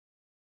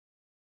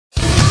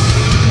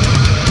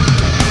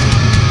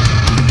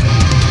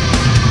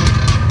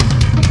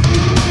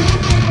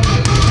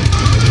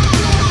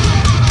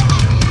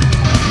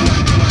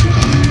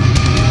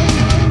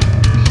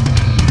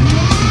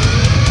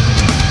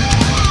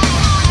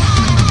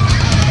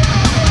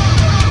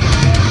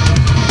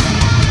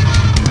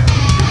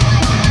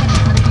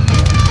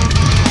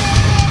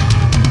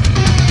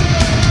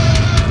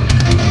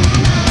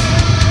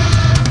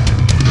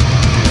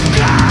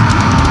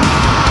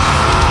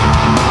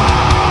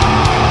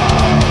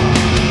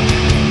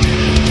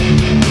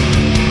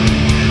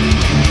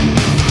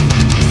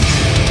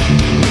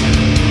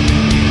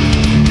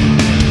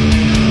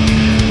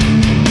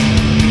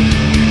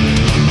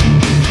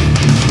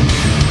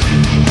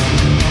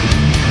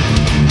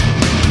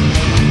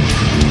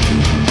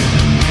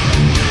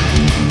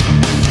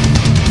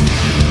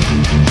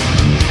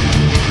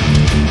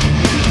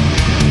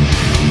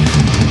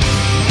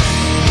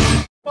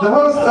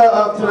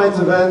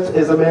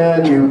is a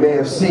man you may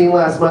have seen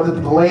last month at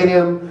the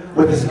Palladium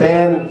with his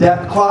band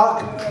Death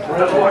Clock.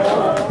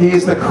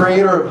 He's the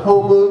creator of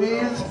home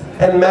movies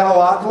and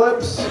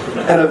Metalocalypse,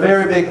 and a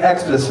very big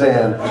Exodus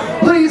fan.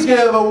 Please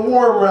give a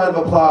warm round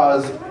of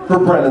applause for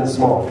Brendan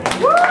Small.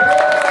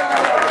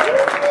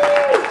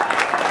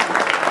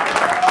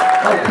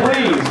 Oh,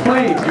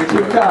 please, you're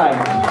too kind.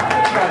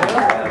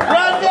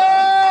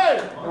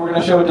 We're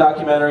going to show a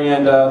documentary,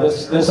 and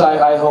this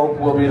I hope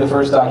will be the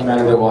first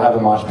documentary that will have a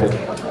mosh pit.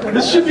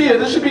 This should be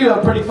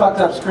a pretty fucked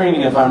up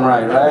screening, if I'm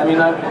right? I mean,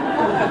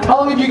 how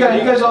long have you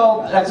guys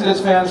all Exodus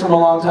fans from a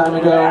long time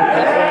ago?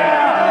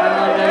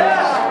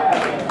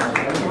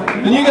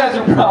 And you guys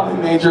are probably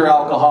major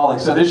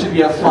alcoholics, so this should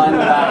be a fun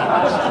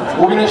night.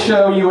 We're going to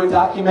show you a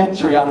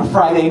documentary on a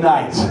Friday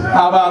night.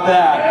 How about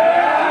that?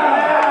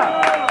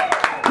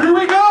 Here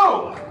we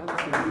go!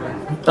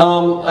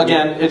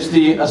 Again, it's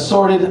the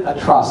Assorted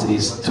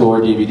Atrocities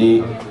Tour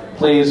DVD.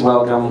 Please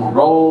welcome,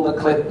 roll the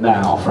clip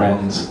now,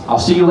 friends. I'll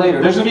see you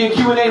later. There's going to be a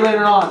Q&A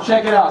later on.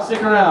 Check it out.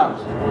 Stick around.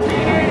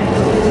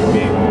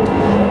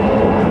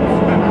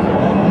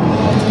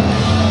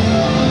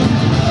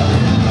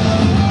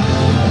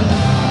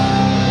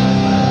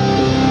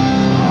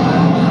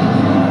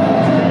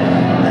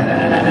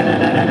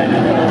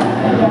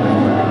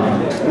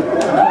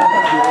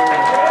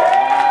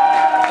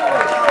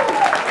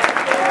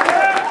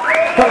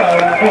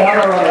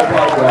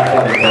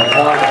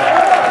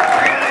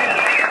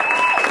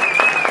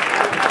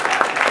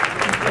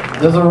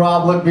 Doesn't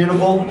Rob look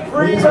beautiful?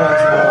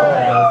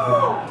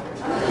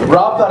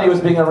 Rob thought he was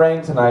being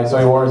arraigned tonight, so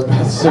he wore his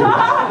best suit.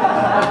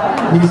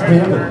 He's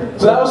pimping.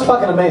 So that was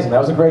fucking amazing.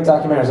 That was a great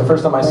documentary. It was the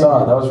first time I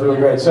saw it. That was really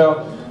great.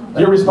 So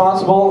you're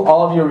responsible.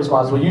 All of you are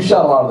responsible. You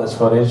shot a lot of this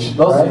footage,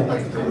 right?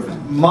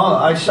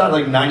 I shot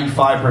like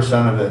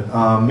 95% of it.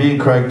 Me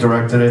and Craig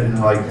directed it and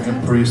like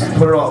produced,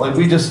 put it all. Like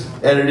we just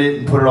edited it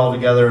and put it all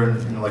together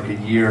in like a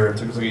year. It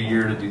took us like a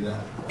year to do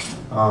that.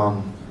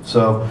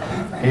 So,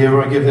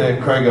 everyone give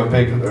Craig a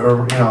big, hand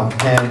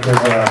because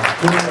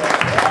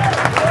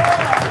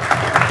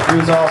he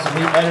was awesome.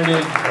 He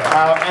edited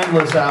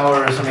endless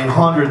hours. I mean,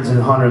 hundreds and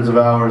hundreds of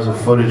hours of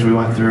footage we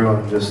went through,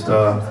 and just,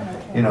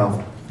 it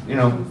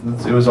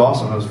was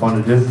awesome. It was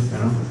fun to do.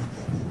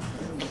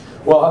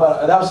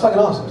 Well, that was fucking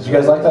awesome. Did you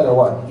guys like that or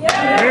what?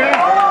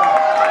 Yeah.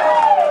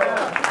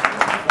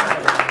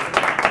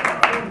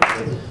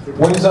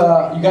 When's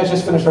you guys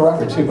just finished a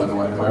record too, by the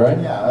way? Am I right?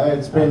 Yeah,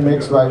 it's being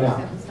mixed right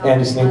now.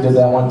 Andy Sneak did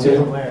that one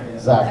too?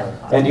 Exactly.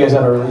 And you guys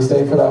have a release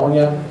date for that one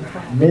yet?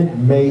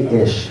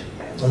 Mid-May-ish.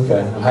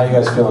 Okay. How you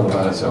guys feeling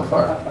about it so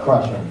far?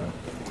 Crushing.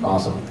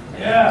 Awesome.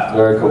 Yeah.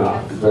 Very cool.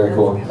 Very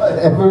cool.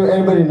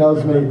 Anybody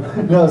knows me,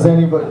 knows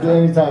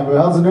anytime.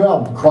 How's the new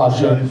album?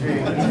 Crushing.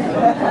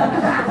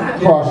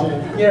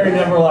 Crushing. Gary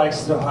never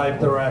likes to hype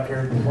the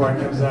record before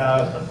it comes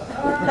out.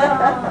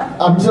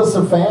 I'm just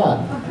a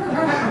fan.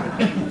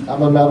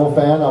 I'm a metal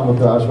fan, I'm a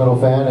thrash metal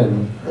fan,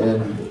 and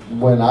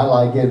when I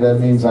like it, that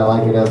means I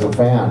like it as a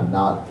fan,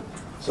 not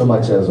so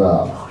much as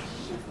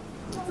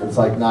it's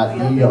like not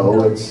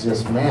ego, it's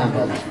just, man,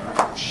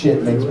 that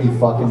shit makes me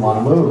fucking want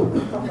to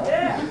move.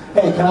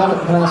 Hey, can I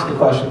ask a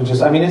question?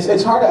 Just, I mean,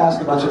 it's hard to ask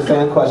a bunch of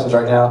fan questions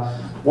right now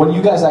when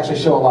you guys actually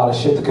show a lot of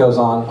shit that goes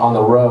on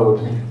the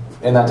road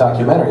in that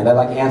documentary. That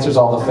like answers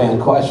all the fan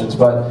questions,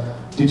 but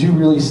did you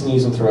really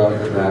sneeze and throw out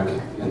your back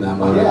in that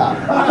moment? Yeah,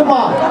 come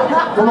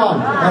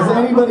on. Has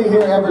anybody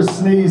here ever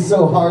sneezed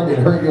so hard it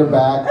hurt your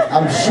back?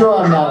 I'm sure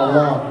I'm not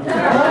alone.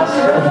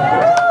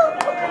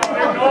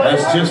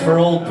 That's just for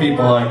old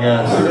people, I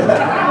guess.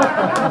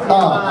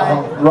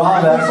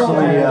 Rob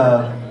actually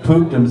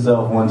pooped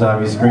himself one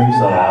time. He screamed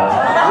so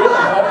loud.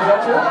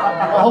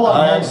 Hold on.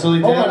 I actually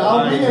did.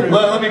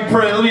 Let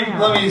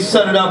me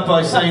set it up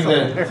by saying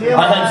that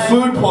I had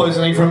food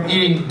poisoning from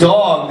eating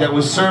dog that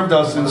was served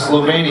us in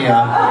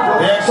Slovenia.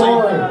 They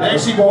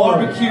actually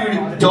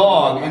barbecued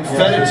dog and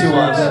fed it to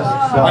us.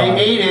 I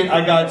ate it,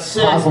 I got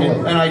sick,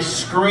 and I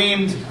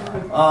screamed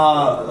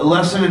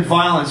lesson in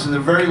violence. And the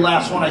very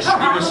last one, I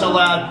screamed it so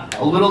loud,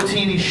 a little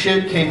teeny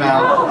shit came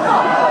out.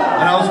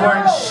 And I was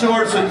wearing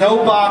shorts with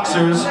no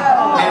boxers,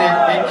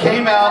 and it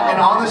came out and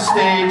on the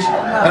stage,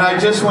 and I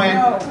just went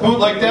boot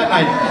like that, and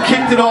I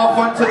kicked it off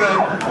into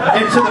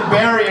the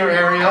barrier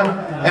area,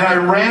 and I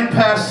ran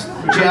past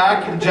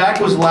Jack, and Jack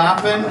was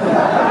laughing,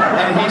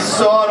 and he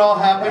saw it all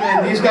happen,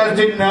 and these guys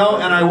didn't know,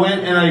 and I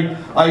went and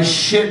I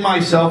shit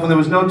myself, and there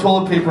was no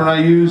toilet paper, and I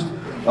used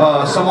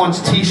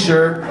someone's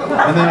t-shirt,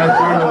 and then I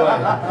threw it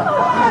away.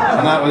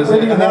 And that was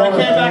it. And then I came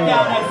back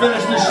out and I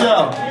finished the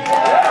show.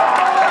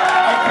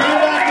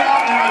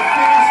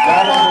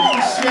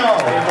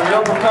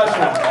 Real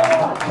percussion.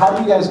 How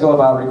do you guys go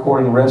about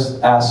recording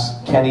riffs?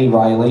 Ask Kenny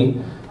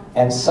Riley.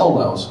 And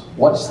solos.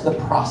 What's the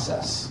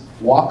process?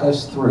 Walk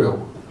us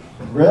through.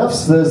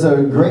 Riffs, there's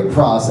a great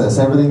process.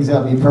 Everything's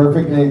got to be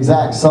perfect and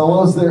exact.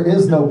 Solos, there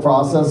is no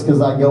process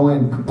because I go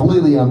in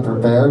completely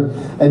unprepared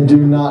and do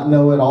not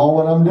know at all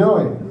what I'm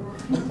doing.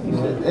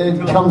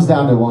 It comes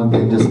down to one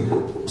thing. Just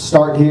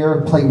start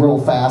here, play real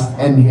fast,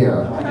 end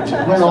here.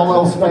 When all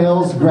else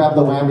fails, grab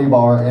the whammy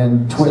bar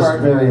and twist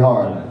very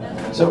hard.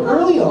 So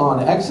early on,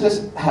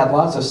 Exodus had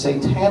lots of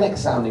satanic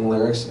sounding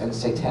lyrics and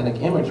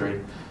satanic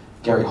imagery.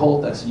 Gary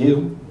Holt, that's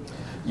you.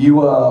 You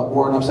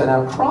wore an upside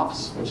down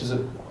cross, which is a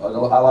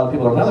lot of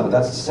people don't know that, but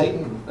that's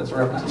Satan. That's a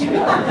reference to Satan.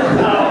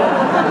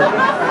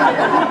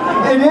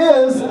 It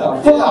is?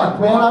 Fuck,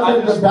 man,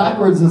 I've been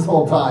backwards this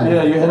whole time.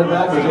 Yeah, you headed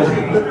backwards.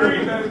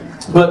 Yeah.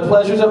 But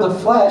pleasures of the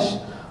flesh,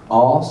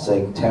 all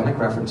satanic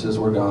references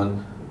were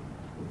gone.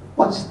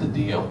 What's the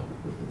deal?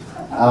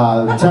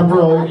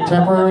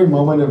 Temporary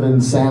moment of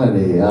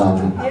insanity.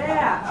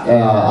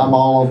 I'm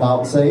all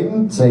about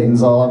Satan.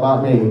 Satan's all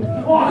about me.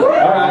 All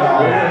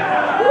right.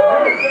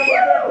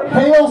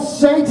 Hail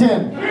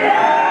Satan!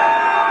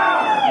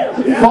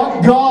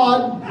 Fuck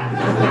God!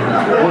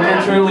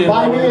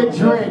 Buy me a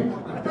drink. In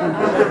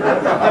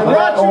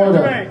that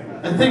order.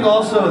 I think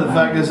also the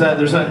fact is that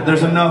there's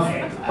enough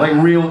like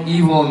real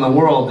evil in the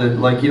world that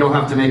like you don't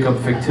have to make up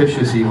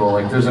fictitious evil.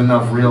 Like there's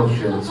enough real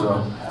shit,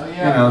 so you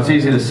know it's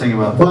easy to sing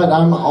about. But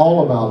I'm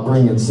all about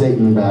bringing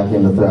Satan back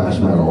into thrash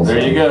metal. There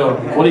you go.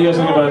 What do you guys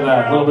think about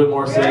that? A little bit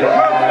more Satan.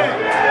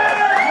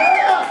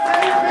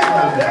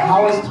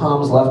 How has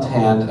Tom's left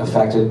hand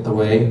affected the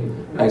way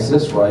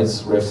Exodus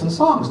writes riffs and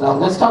songs? Now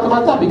let's talk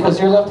about that because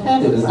you're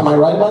left-handed. Am I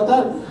right about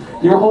that?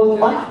 You're holding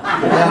the mic?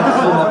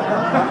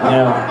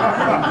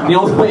 Yeah. The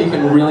only way you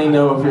can really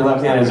know if you're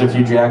left-handed is if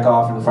you jack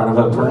off in front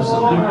of a person.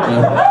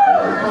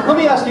 Yeah. Let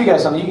me ask you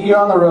guys something. You're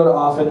on the road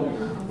often.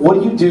 What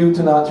do you do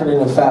to not turn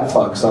into fat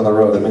fucks on the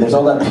road? I mean, there's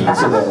all that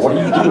pizza there. What do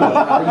you do?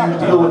 How do you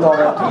deal with all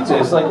that pizza?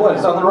 It's like, what?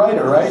 It's on the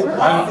writer, right?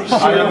 I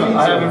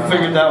haven't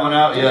figured that one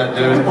out yet,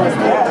 dude.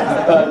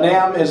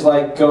 NAMM is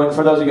like going,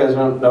 for those of you guys who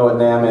don't know what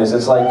NAMM is,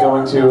 it's like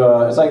going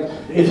to, it's like,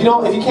 if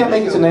you can't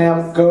make it to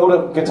NAMM, go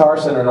to Guitar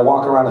Center and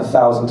walk around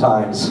 1,000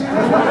 times.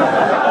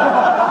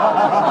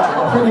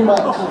 Pretty much.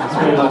 That's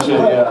pretty much it,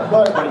 yeah.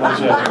 But pretty much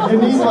it. You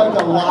need like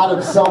a lot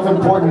of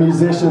self-important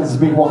musicians to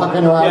be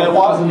walking around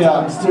 1,000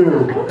 times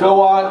too. Go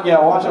watch a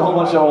whole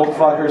bunch of old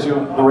fuckers who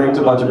raped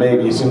a bunch of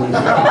babies. And there's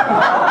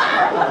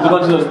a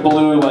bunch of those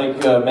blue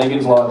like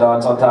Megan's Law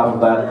dots on top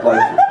of that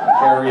like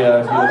area.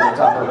 If you look at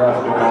the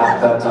topographical map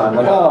at that time,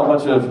 like a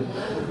bunch of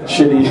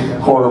shitty,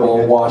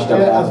 horrible, washed up.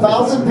 Yeah,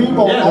 1,000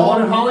 people. Yeah, the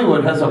one in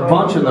Hollywood has a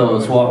bunch of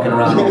those walking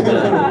around.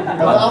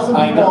 1,000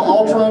 people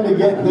all trying to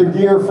get their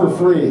gear for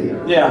free.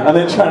 Yeah, and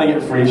then trying to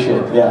get free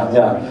shit. Yeah,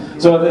 yeah.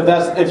 So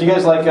if you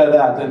guys like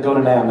that, then go to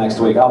NAMM next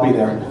week. I'll be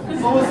there.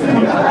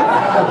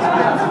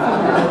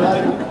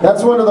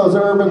 That's one of those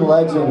urban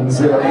legends.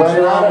 It's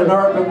not an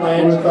urban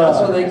legend. That's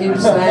what they keep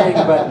saying.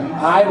 But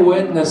I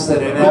witnessed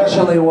it. It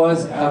actually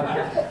was.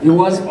 It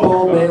was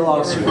Paul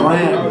Bailoff's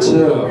friend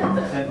too.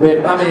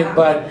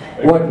 But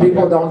what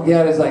people don't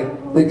get is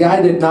like the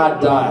guy did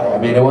not die. I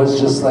mean, it was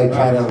just like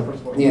kind of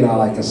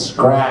like a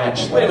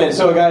scratch. Wait a minute.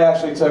 So a guy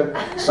actually took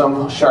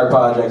some sharp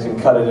object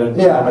and cut it in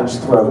his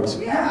throat.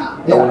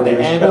 Yeah. The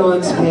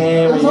ambulance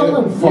came.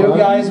 You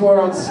guys were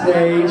on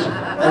stage.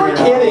 I'm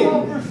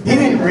kidding. He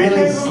didn't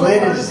really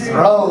slit his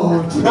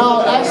throat.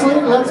 No,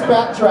 actually, let's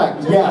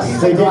backtrack.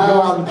 Yes, they did go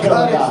out and kill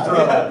the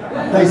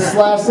guy. They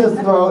slashed his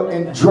throat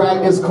and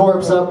dragged his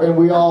corpse up, and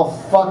we all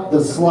fucked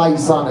the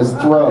slice on his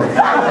throat. It's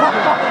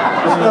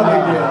no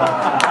big deal.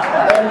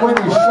 And when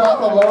he shot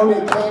the load,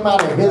 it came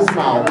out of his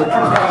mouth.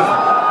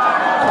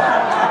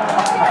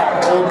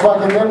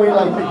 And then we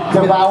like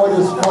devoured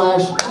his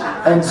flesh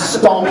and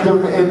stomped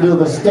him into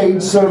the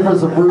stage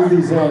surface of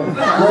Rudy's Inn,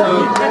 where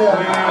he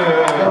lived.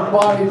 Their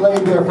body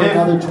laid there for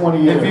another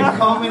 20 years. If you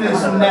come in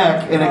his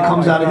neck and it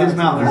comes out of his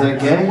mouth, is that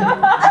gay?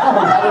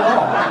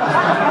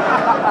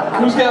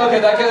 Who's gay? Okay,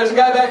 there's a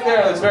guy back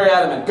there that's very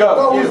adamant. Go.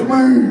 That was me.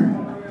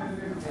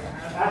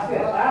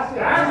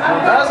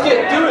 Ask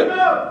it. Do it.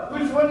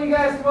 Which one of you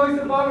guys smokes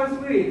the bomb and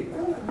sleep?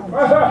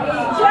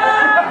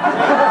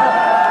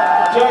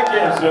 Jack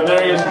Gibson,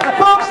 there he is.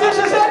 Folks, this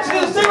is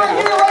Exodus. Stay right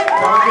here, right?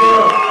 Thank you.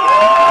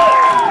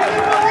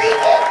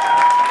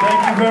 Thank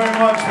you very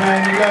much,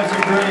 man. You guys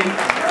are great.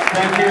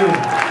 Thank you.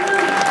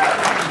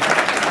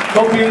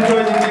 Hope you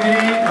enjoyed the DVD.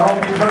 I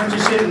hope you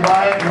purchase it and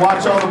buy it and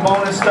watch all the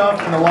bonus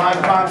stuff and the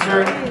live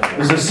concert.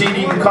 There's a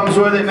CD that comes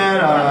with it,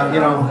 man.